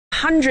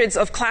hundreds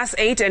of Class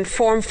 8 and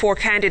Form 4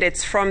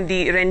 candidates from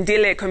the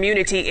Rendile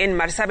community in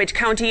Marsabit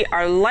County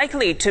are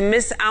likely to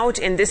miss out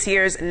in this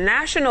year's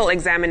national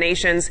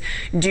examinations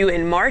due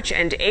in March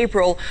and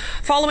April,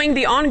 following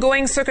the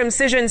ongoing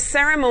circumcision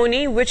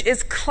ceremony, which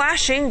is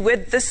clashing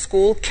with the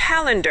school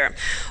calendar.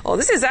 Well,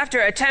 this is after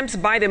attempts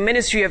by the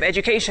Ministry of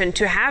Education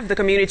to have the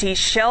community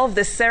shelve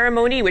the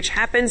ceremony, which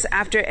happens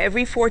after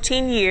every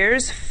 14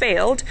 years,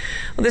 failed.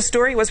 Well, this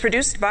story was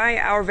produced by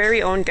our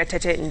very own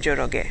Gatete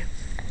Njoroge.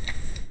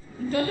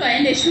 Mtoto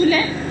aende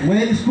shule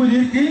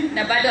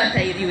na bado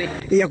atairiwe.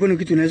 Hakuna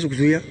kitu naweza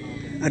kuzuia,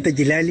 hata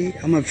jilali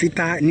ama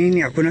vita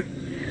nini hakuna,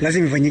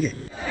 lazima ifanyike.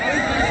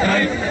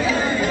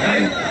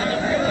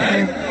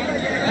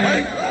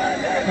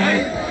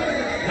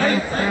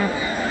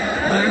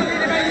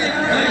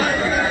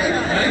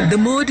 The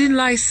Modin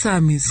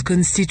Laisamis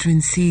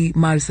constituency,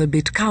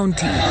 Marsabit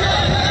County.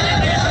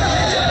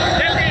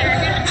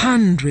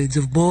 Hundreds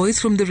of boys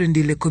from the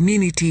Rendile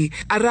community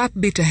are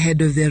upbeat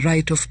ahead of their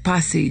rite of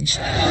passage.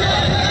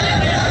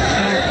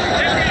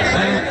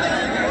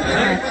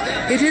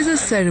 It is a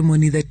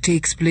ceremony that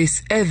takes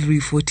place every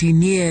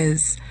 14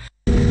 years.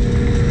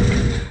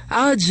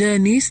 Our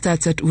journey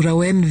starts at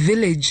Urawen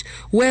village,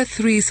 where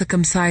 3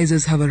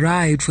 circumcisers have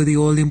arrived for the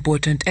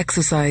all-important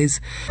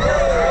exercise.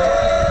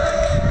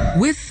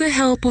 With the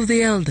help of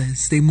the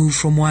elders, they move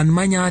from one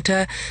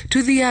manyata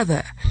to the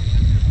other,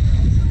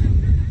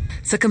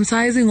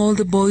 circumcising all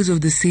the boys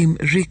of the same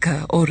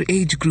rika or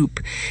age group.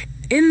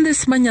 In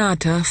this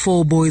manyata,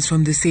 4 boys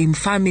from the same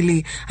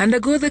family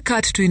undergo the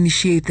cut to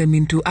initiate them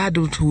into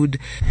adulthood.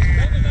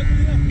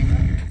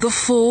 The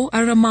 4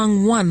 are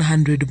among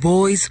 100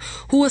 boys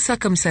who were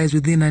circumcised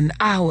within an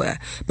hour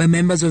by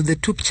members of the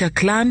Tupcha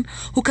clan,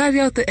 who carry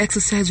out the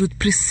exercise with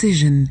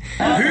precision.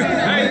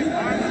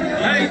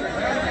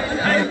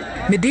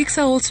 Medics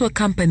are also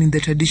accompanying the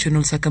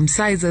traditional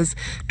circumcisers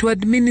to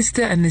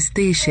administer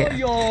anesthesia.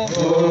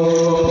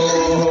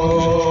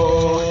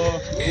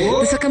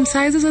 The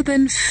circumcisers are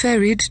then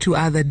ferried to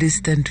other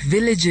distant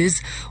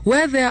villages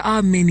where there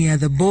are many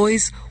other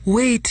boys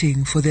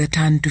waiting for their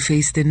turn to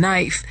face the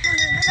knife.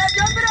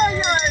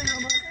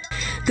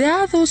 There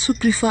are those who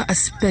prefer a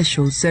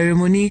special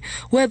ceremony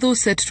where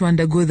those set to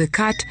undergo the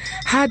cut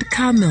herd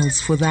camels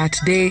for that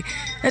day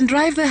and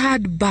drive the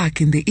herd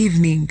back in the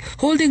evening,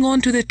 holding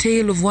on to the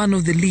tail of one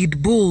of the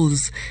lead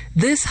bulls.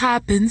 This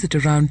happens at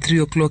around 3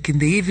 o'clock in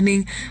the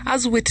evening,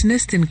 as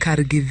witnessed in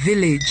Kargi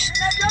village.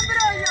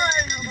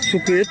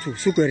 Suku yetu,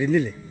 suku ya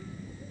Rendile,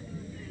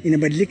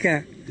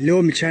 inabadilika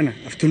leo mchana,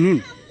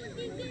 afternoon.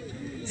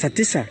 Saa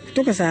 9,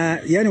 kutoka saa,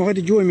 yani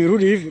wakati jua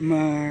imerudi hivi,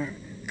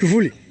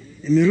 kivuli,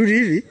 imerudi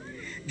hivi,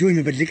 jua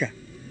imebadilika.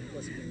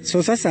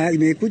 So sasa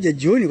imekuja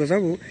jioni kwa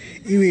sababu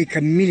iwe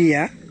kamili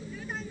ya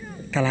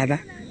talada.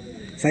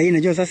 Sasa hii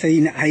najua sasa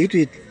hii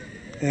haiitwi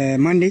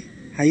Monday,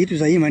 haiitwi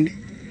saa hii Monday.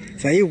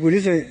 Sasa hii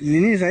ukuuliza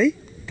nini saa hii?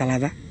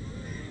 Talada.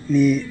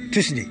 Ni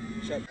Tuesday.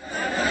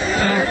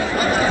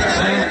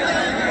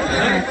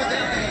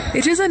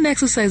 It is an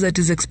exercise that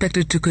is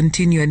expected to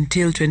continue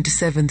until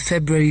 27th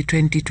February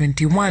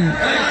 2021.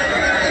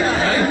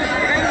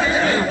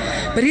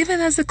 But even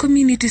as the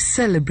community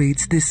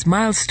celebrates this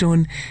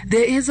milestone,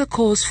 there is a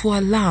cause for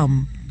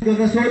alarm.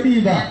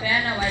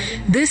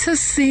 This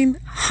has seen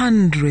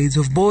hundreds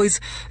of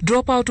boys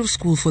drop out of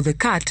school for the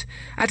cut.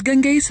 At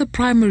Gangeisa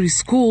Primary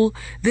School,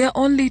 there are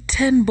only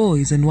 10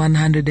 boys and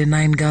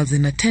 109 girls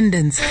in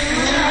attendance.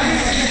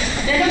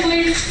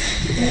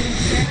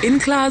 In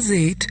Class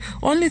 8,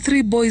 only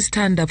 3 boys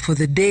turned up for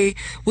the day,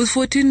 with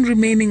 14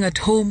 remaining at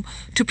home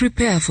to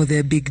prepare for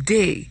their big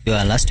day.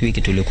 Last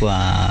week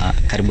tulikuwa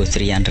karibu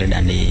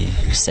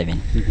 307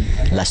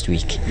 last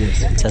week.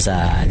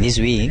 Sasa this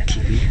week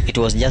it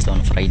was just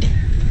on Friday.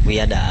 We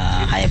had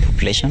a higher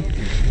population.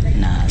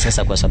 Na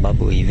sasa kwa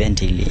sababu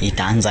event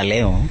itaanza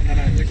leo,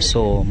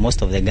 so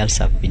most of the girls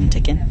have been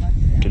taken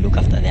to look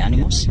after the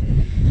animals.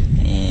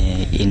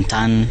 In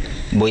turn,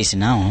 boys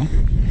now,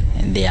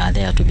 they are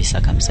there to be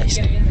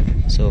circumcised.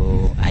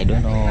 So I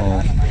don't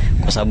know,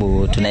 kwa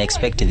sababu tuna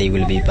expect they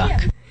will be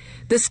back.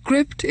 The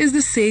script is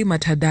the same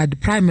at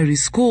Haddad Primary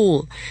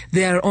School.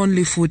 There are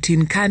only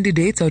 14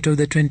 candidates out of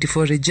the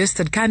 24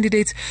 registered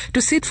candidates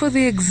to sit for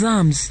the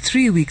exams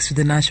 3 weeks to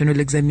the national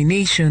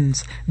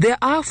examinations. There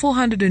are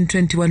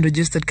 421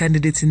 registered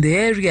candidates in the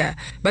area,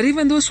 but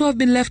even those who have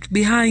been left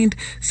behind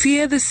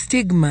fear the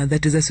stigma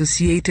that is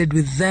associated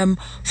with them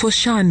for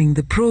shunning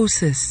the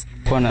process.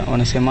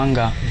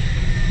 Wanasemanga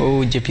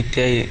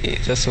JPTA,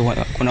 sasa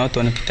kuna watu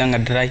wanapitanga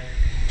dry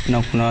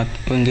na kuna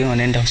wengine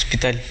wanaenda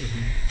hospitali.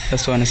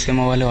 Sasa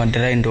wanasema wale wa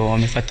dry ndio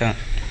wamefuata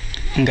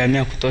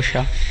ngamia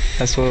kutosha,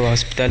 sasa wa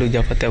hospitali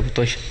hujapata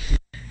kutosha.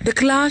 The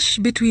clash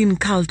between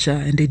culture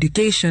and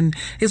education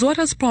is what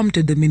has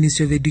prompted the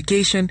Ministry of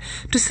Education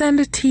to send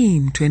a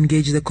team to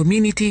engage the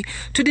community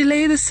to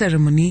delay the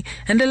ceremony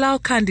and allow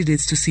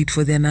candidates to sit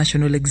for their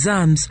national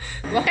exams.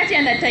 Wakati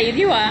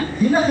anatairiwa,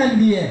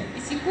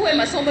 isiku isikuwe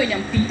masomo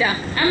inampita,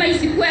 ama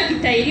isikuwe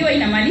akitairiwa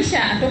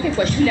inamaanisha atoke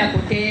kwa shule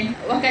apotee.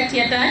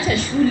 Wakati ataacha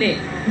shule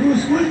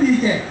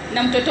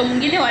na mtoto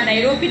mwingine wa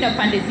Nairobi na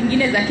pande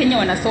zingine za Kenya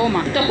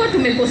wanasoma, tutakuwa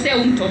tumekosea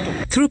huyu mtoto.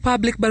 Through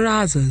public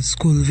barazas,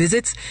 school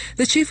visits,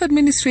 the Chief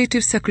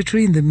Administrative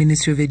Secretary in the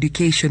Ministry of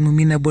Education,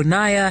 Mumina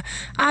Bonaya,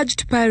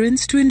 urged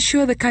parents to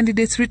ensure the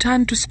candidates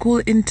return to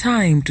school in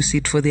time to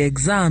sit for their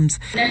exams.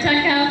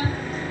 Nataka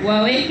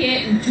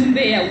waweke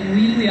ujumbe ya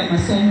umuhimu ya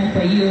masomo,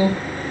 kwa hiyo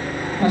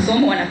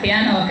masomo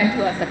wanapeana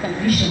wakati wa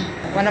circumcision.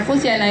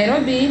 Wanafunzi ya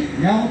Nairobi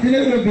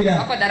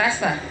wako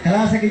darasa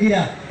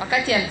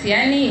wakati ya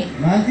mtihani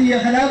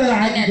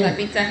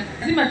atapita.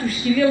 Lazima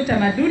tushikilie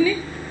utamaduni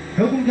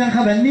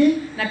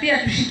na pia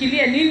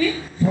tushikilie nini?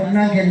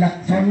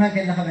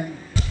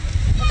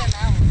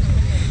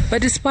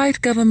 But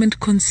despite government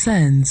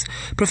concerns,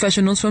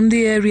 professionals from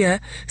the area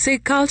say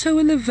culture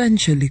will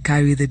eventually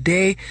carry the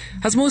day,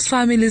 as most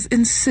families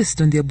insist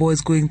on their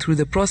boys going through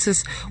the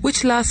process,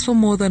 which lasts for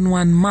more than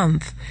 1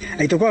 month.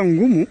 Itakuwa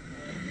ngumu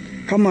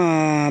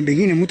kama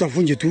bengine mtu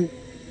afunje tu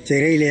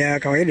sherehe ile ya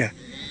kawaida,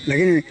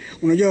 lakini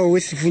unajua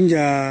huwezi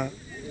funja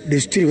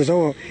desturi kwa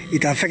sababu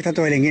ita affect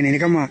hata wale wengine, ni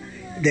kama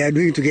they are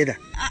doing together.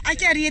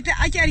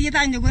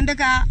 Acharieta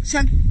njogondeka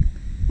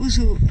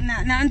usu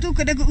na antu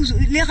kadaka usu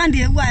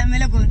lekande wa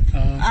melagon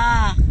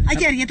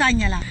acharieta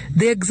nyala.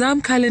 The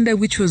exam calendar,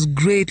 which was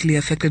greatly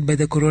affected by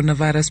the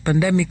coronavirus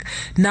pandemic,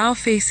 now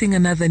facing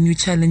another new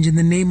challenge in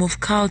the name of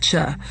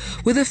culture.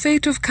 With the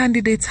fate of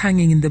candidates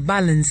hanging in the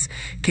balance,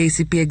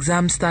 KCPE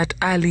exams start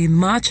early in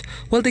March,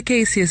 while the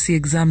KCSE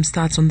exam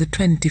starts on the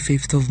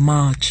 25th of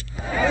March.